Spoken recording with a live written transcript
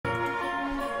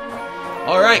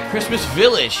Alright, Christmas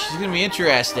Village. This is gonna be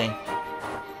interesting.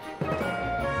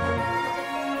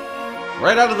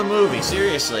 Right out of the movie,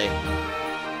 seriously.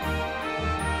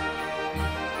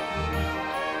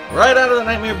 Right out of the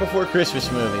Nightmare Before Christmas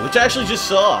movie, which I actually just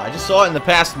saw. I just saw it in the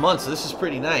past month, so this is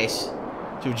pretty nice.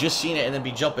 To have just seen it and then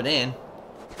be jumping in.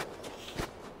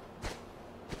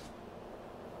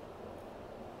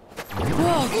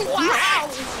 Whoa! Wow!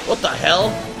 What the hell?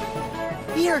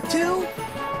 Here too?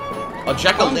 A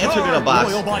jack-o'-lantern in a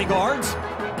box. Royal bodyguards.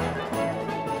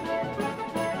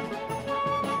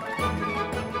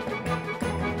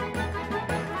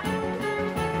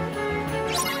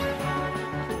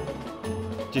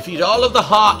 Defeat all of the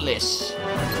Heartless.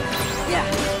 Yeah.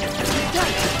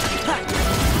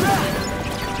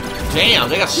 Damn,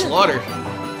 they got slaughtered.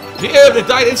 Damn, they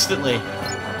died instantly.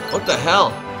 What the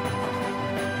hell?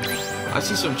 I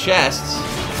see some chests.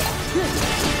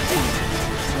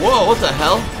 Whoa, what the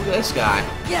hell? Look at this guy.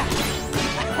 Yeah.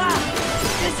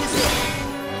 This is it.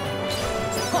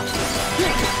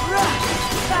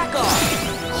 Back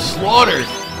off. Slaughtered.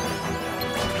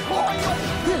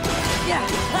 Yeah.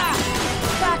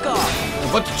 Back off. A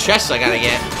bunch of chests I gotta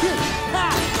get.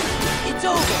 It's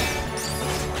over.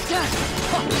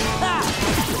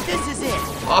 This is it.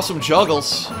 Awesome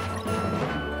juggles.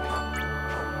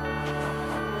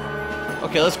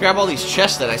 Okay, let's grab all these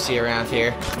chests that I see around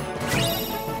here.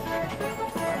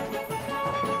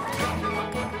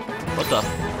 What the?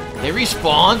 They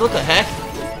respawned? What the heck?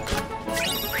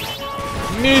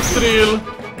 Mithril!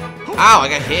 Ow, I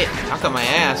got hit. Knocked on my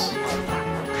ass.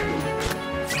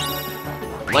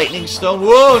 Lightning stone.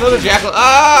 Whoa, another jack.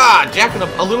 Ah!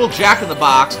 A little jack in the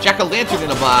box. Jack-o'-lantern in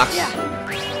a box. Yeah.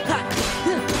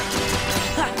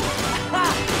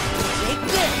 Take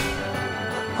this.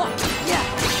 Yeah.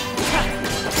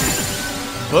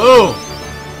 Boom!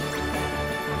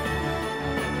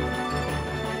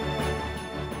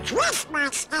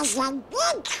 Christmas is in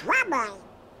big trouble.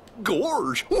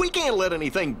 Gorge, we can't let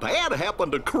anything bad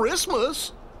happen to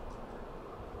Christmas.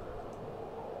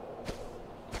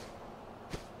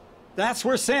 That's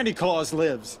where Santa Claus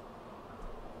lives.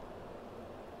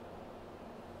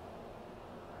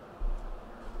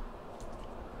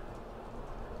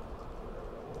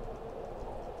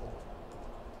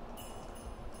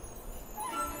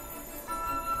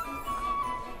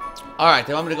 Alright,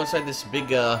 then I'm gonna go inside this big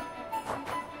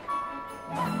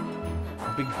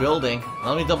building.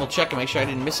 Let me double check and make sure I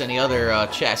didn't miss any other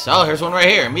chests. Oh, here's one right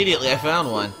here. Immediately I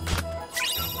found one.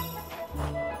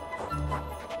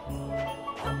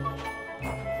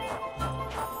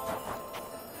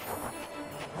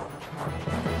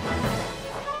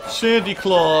 Santa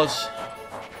Claus.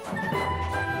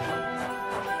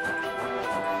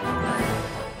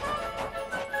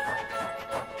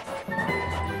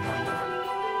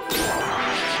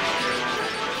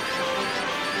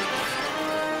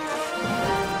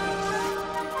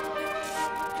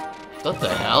 What the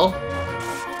hell?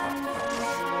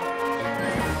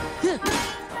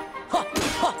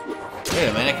 Wait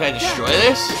a minute, can I destroy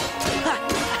this?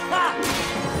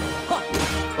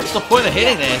 What's the point of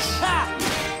hitting this?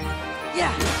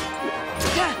 Yeah.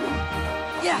 Yeah.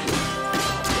 Yeah.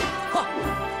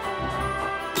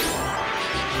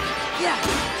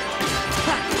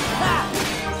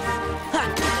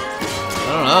 I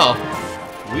don't know.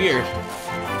 Weird.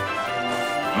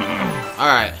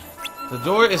 Alright. The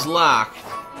door is locked.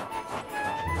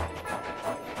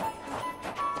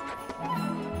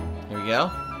 Here we go.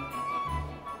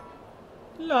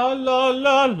 La la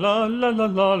la la la la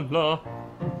la la.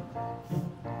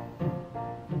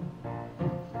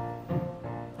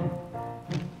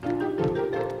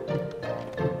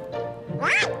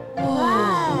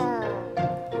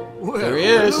 Well, There he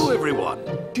is. hello, everyone.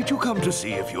 Did you come to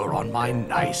see if you're on my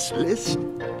nice list?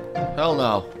 Hell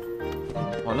no.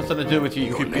 Want nothing to do with you, you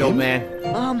Your creepy old man.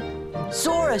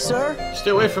 Sora, sir.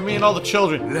 Stay away from me and all the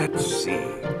children. Let's see.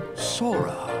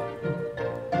 Sora.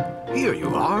 Here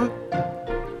you are.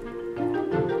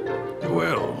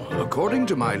 Well, according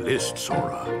to my list,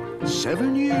 Sora,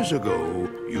 7 years ago,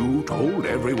 you told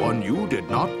everyone you did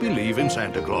not believe in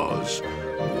Santa Claus.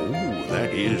 Oh,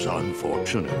 that is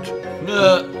unfortunate.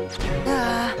 How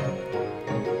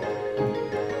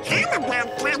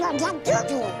about Donald and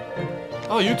Goofy?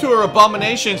 Oh, you two are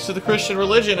abominations to the Christian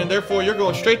religion, and therefore you're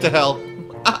going straight to hell.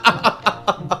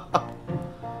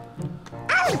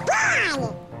 Oh,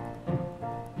 boy!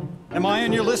 Am I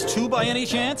on your list too by any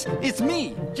chance? It's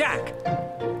me, Jack.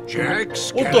 Jack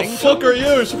What the fuck are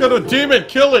you? Some kind of demon.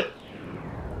 Kill it.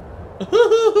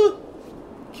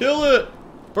 Kill it.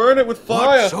 Burn it with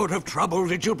fire. What sort of trouble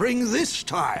did you bring this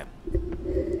time?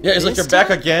 Yeah, it's like you're back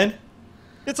again.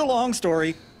 It's a long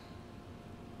story.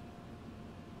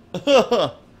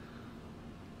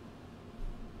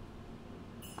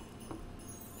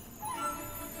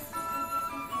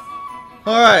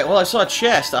 Alright, well I saw a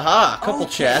chest. Aha, a couple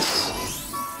chests.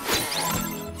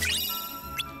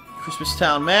 Christmas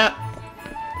Town map.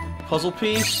 Puzzle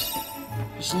piece.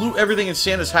 Just loot everything in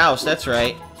Santa's house, that's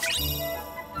right.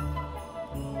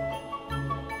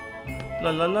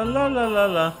 La la la la la la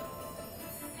la.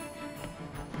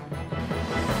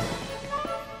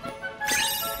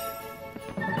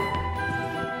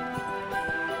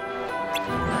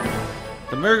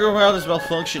 The merry-go-round is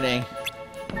malfunctioning.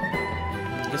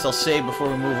 Guess I'll save before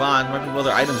we move on. Might be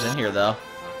other items in here, though.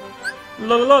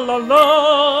 La la la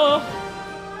la!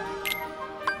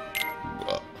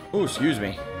 Oh, excuse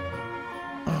me.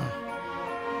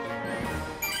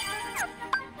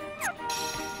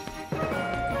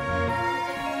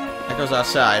 That goes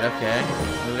outside, okay.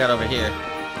 What do we got over here?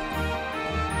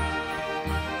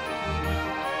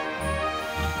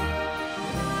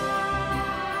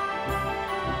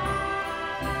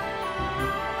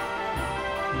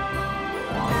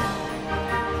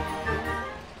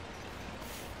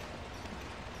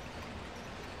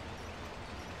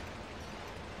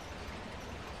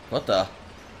 What the?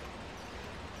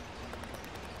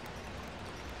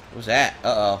 What was that?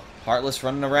 Uh-oh. Heartless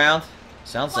running around?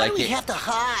 Sounds like it. Why do we have to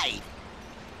hide?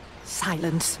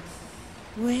 Silence.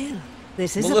 Well,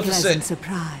 this is a Maleficent. pleasant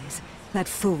surprise. That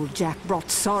fool Jack brought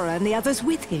Sora and the others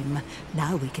with him.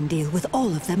 Now we can deal with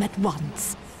all of them at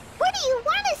once. What do you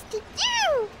want us to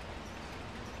do?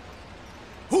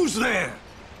 Who's there?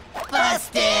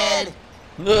 Busted!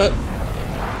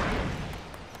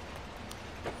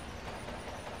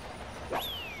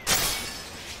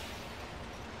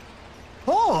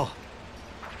 Oh!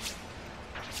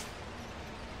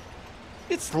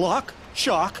 It's Lock,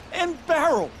 Shock, and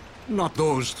Barrel. Not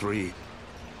those three.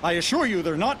 I assure you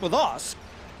they're not with us.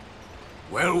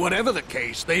 Well, whatever the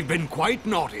case, they've been quite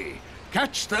naughty.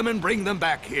 Catch them and bring them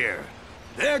back here.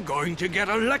 They're going to get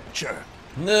a lecture.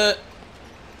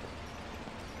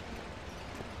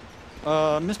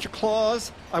 Mr.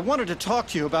 Claus, I wanted to talk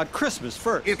to you about Christmas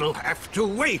first. It'll have to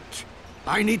wait.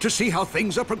 I need to see how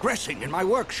things are progressing in my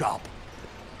workshop.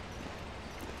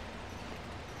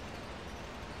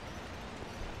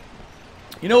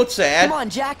 You know what's sad? Come on,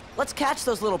 Jack. Let's catch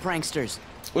those little pranksters.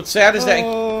 What's sad is that...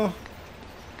 Oh,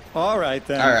 all right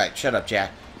then. Alright, shut up, Jack.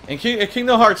 In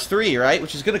Kingdom Hearts 3, right,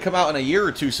 which is going to come out in a year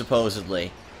or two,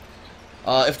 supposedly,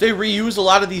 if they reuse a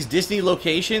lot of these Disney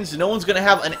locations, no one's going to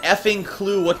have an effing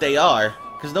clue what they are,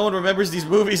 because no one remembers these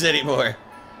movies anymore.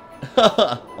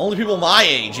 Only people my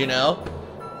age, you know?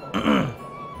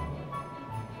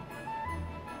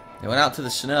 They went out to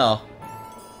the snow.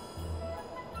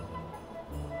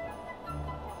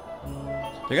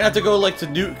 They're gonna have to go like to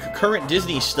new current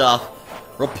Disney stuff.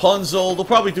 Rapunzel, they'll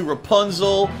probably do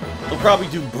Rapunzel. They'll probably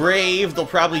do Brave. They'll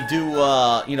probably do,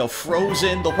 you know,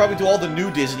 Frozen. They'll probably do all the new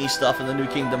Disney stuff in the new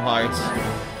Kingdom Hearts.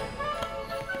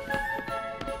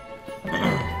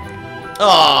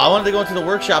 Oh, I wanted to go into the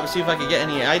workshop and see if I could get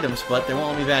any items, but they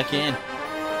won't let me back in.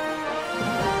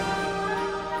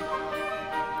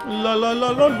 La la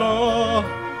la la la.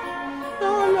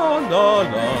 La la la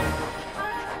la.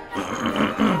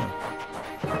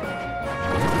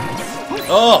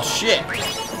 Oh, shit.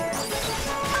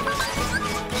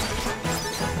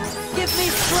 Give me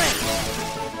strength.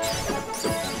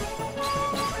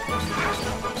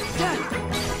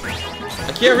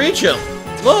 I can't reach him.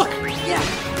 Look. Yeah.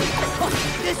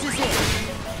 This is it.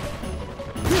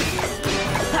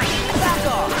 Back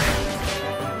off.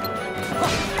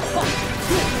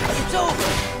 It's over.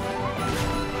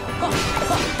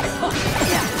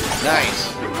 Yeah. Nice.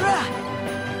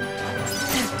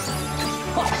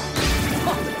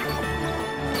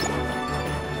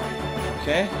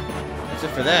 Okay, that's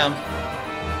it for them.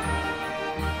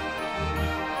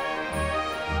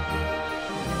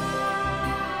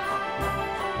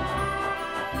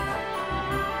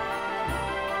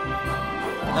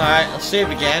 Alright, let's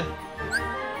save again.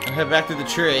 I'll head back to the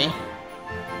tree.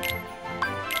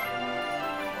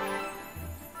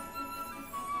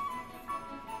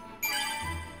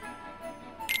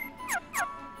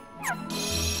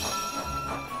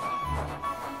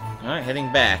 Alright,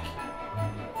 heading back.